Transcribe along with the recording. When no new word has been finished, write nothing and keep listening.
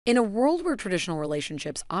In a world where traditional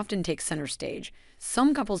relationships often take center stage,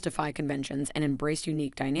 some couples defy conventions and embrace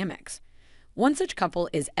unique dynamics. One such couple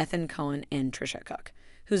is Coen and Tricia Cooke,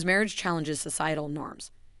 whose marriage challenges societal norms.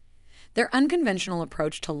 Their unconventional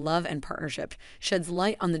approach to love and partnership sheds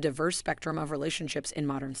light on the diverse spectrum of relationships in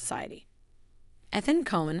modern society.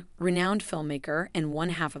 Coen, renowned filmmaker and one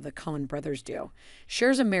half of the Coen brothers duo,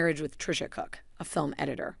 shares a marriage with Tricia Cooke, a film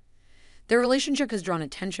editor. Their relationship has drawn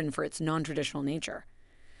attention for its non-traditional nature.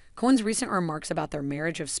 Coen's recent remarks about their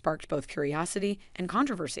marriage have sparked both curiosity and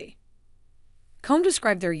controversy. Coen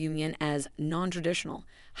described their union as non-traditional,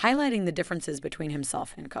 highlighting the differences between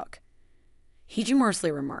himself and Cooke. He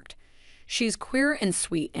humorously remarked, "She's queer and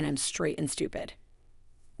sweet, and I'm straight and stupid."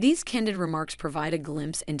 These candid remarks provide a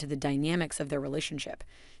glimpse into the dynamics of their relationship,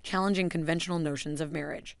 challenging conventional notions of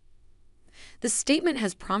marriage. The statement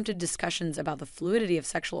has prompted discussions about the fluidity of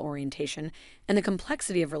sexual orientation and the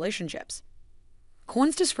complexity of relationships.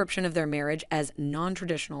 Coen's description of their marriage as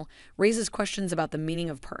non-traditional raises questions about the meaning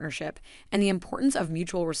of partnership and the importance of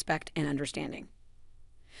mutual respect and understanding.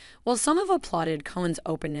 While some have applauded Coen's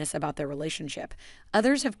openness about their relationship,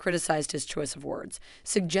 others have criticized his choice of words,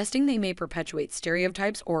 suggesting they may perpetuate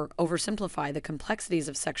stereotypes or oversimplify the complexities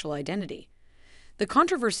of sexual identity. The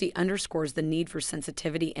controversy underscores the need for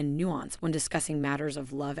sensitivity and nuance when discussing matters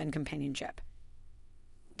of love and companionship.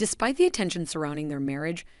 Despite the attention surrounding their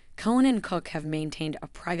marriage, Coen and Cooke have maintained a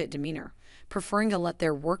private demeanor, preferring to let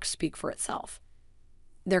their work speak for itself.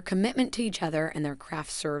 Their commitment to each other and their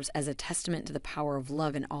craft serves as a testament to the power of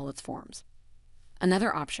love in all its forms.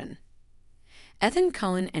 Another option.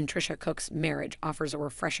 Coen and Tricia Cooke's marriage offers a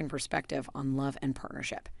refreshing perspective on love and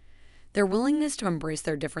partnership. Their willingness to embrace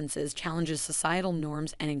their differences challenges societal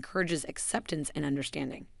norms and encourages acceptance and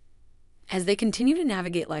understanding. As they continue to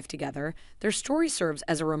navigate life together, their story serves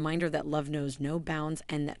as a reminder that love knows no bounds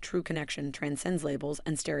and that true connection transcends labels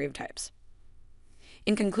and stereotypes.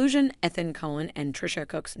 In conclusion, Coen and Tricia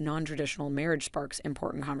Cooke's non-traditional marriage sparks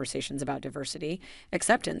important conversations about diversity,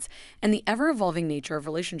 acceptance, and the ever-evolving nature of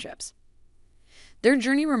relationships. Their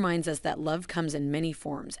journey reminds us that love comes in many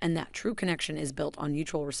forms and that true connection is built on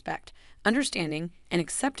mutual respect, understanding, and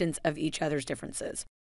acceptance of each other's differences.